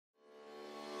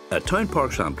At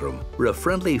Townparks Antrim, we're a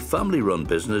friendly, family-run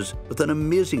business with an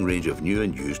amazing range of new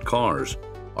and used cars.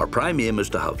 Our prime aim is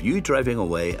to have you driving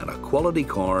away in a quality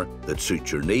car that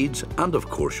suits your needs and, of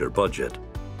course, your budget.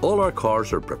 All our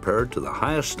cars are prepared to the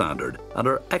highest standard and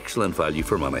are excellent value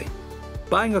for money.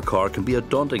 Buying a car can be a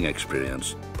daunting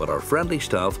experience, but our friendly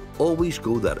staff always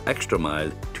go that extra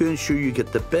mile to ensure you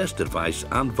get the best advice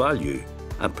and value.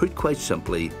 And put quite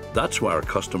simply, that's why our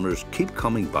customers keep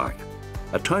coming back.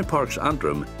 At Townparks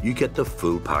Antrim, you get the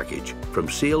full package, from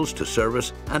sales to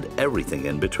service and everything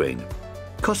in between.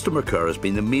 Customer care has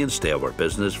been the mainstay of our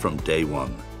business from day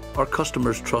one. Our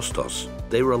customers trust us,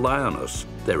 they rely on us,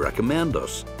 they recommend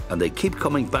us, and they keep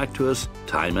coming back to us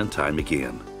time and time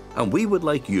again. And we would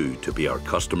like you to be our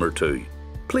customer too.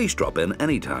 Please drop in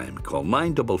anytime. Call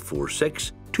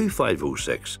 9446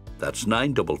 2506. That's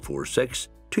 9446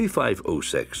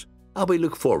 2506. And we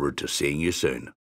look forward to seeing you soon.